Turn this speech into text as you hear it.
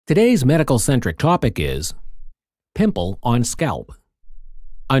Today's medical-centric topic is pimple on scalp.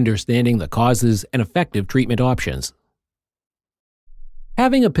 Understanding the causes and effective treatment options.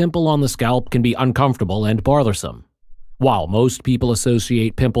 Having a pimple on the scalp can be uncomfortable and bothersome. While most people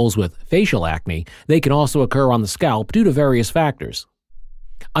associate pimples with facial acne, they can also occur on the scalp due to various factors.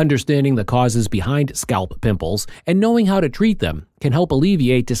 Understanding the causes behind scalp pimples and knowing how to treat them can help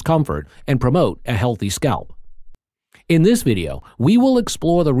alleviate discomfort and promote a healthy scalp. In this video, we will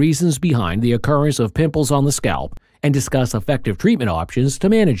explore the reasons behind the occurrence of pimples on the scalp and discuss effective treatment options to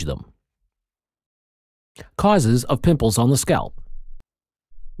manage them. Causes of pimples on the scalp.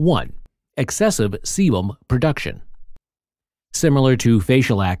 1. Excessive sebum production. Similar to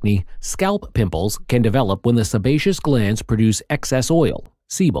facial acne, scalp pimples can develop when the sebaceous glands produce excess oil,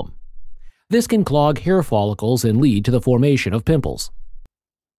 sebum. This can clog hair follicles and lead to the formation of pimples.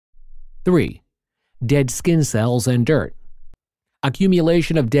 3. Dead skin cells and dirt.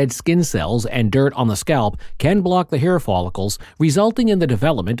 Accumulation of dead skin cells and dirt on the scalp can block the hair follicles, resulting in the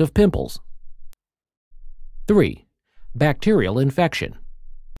development of pimples. 3. Bacterial infection.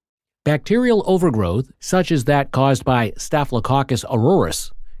 Bacterial overgrowth, such as that caused by Staphylococcus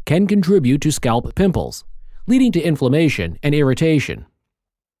aureus, can contribute to scalp pimples, leading to inflammation and irritation.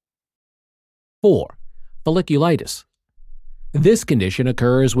 4. Folliculitis. This condition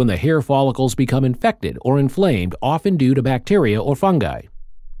occurs when the hair follicles become infected or inflamed, often due to bacteria or fungi,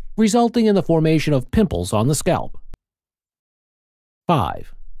 resulting in the formation of pimples on the scalp.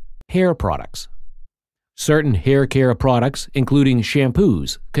 5. Hair products. Certain hair care products, including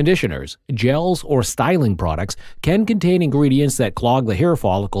shampoos, conditioners, gels, or styling products, can contain ingredients that clog the hair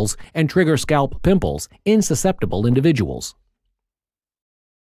follicles and trigger scalp pimples in susceptible individuals.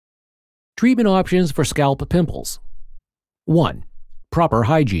 Treatment options for scalp pimples. 1. Proper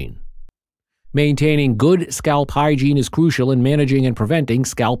hygiene. Maintaining good scalp hygiene is crucial in managing and preventing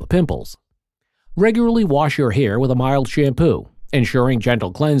scalp pimples. Regularly wash your hair with a mild shampoo, ensuring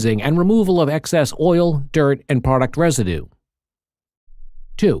gentle cleansing and removal of excess oil, dirt, and product residue.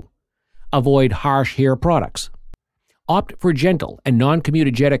 2. Avoid harsh hair products. Opt for gentle and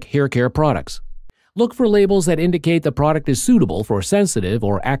non-comedogenic hair care products. Look for labels that indicate the product is suitable for sensitive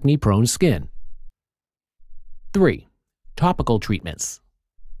or acne-prone skin. 3. Topical treatments.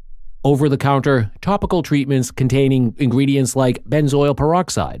 Over-the-counter topical treatments containing ingredients like benzoyl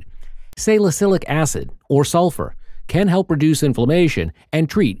peroxide, salicylic acid, or sulfur can help reduce inflammation and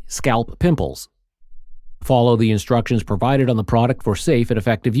treat scalp pimples. Follow the instructions provided on the product for safe and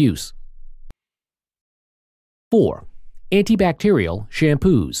effective use. 4. Antibacterial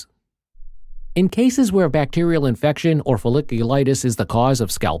shampoos. In cases where bacterial infection or folliculitis is the cause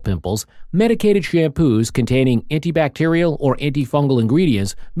of scalp pimples, medicated shampoos containing antibacterial or antifungal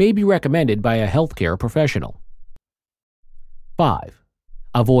ingredients may be recommended by a healthcare professional. 5.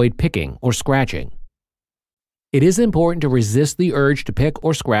 Avoid picking or scratching. It is important to resist the urge to pick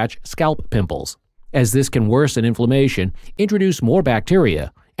or scratch scalp pimples, as this can worsen inflammation, introduce more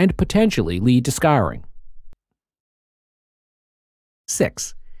bacteria, and potentially lead to scarring.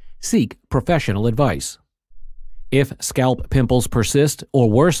 6. Seek professional advice. If scalp pimples persist or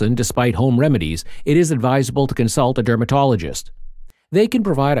worsen despite home remedies, it is advisable to consult a dermatologist. They can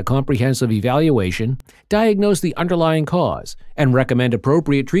provide a comprehensive evaluation, diagnose the underlying cause, and recommend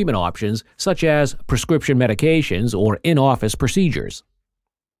appropriate treatment options such as prescription medications or in-office procedures.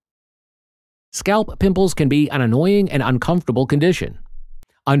 Scalp pimples can be an annoying and uncomfortable condition.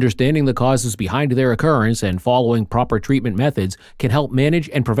 Understanding the causes behind their occurrence and following proper treatment methods can help manage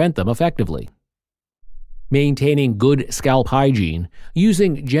and prevent them effectively. Maintaining good scalp hygiene,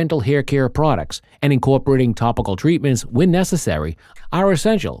 using gentle hair care products, and incorporating topical treatments when necessary are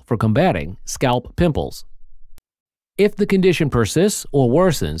essential for combating scalp pimples. If the condition persists or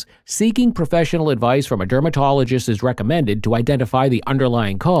worsens, seeking professional advice from a dermatologist is recommended to identify the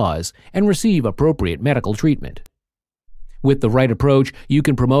underlying cause and receive appropriate medical treatment. With the right approach, you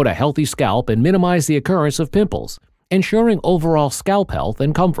can promote a healthy scalp and minimize the occurrence of pimples, ensuring overall scalp health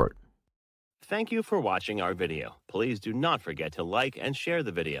and comfort. Thank you for watching our video. Please do not forget to like and share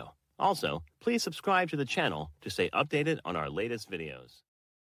the video. Also, please subscribe to the channel to stay updated on our latest videos.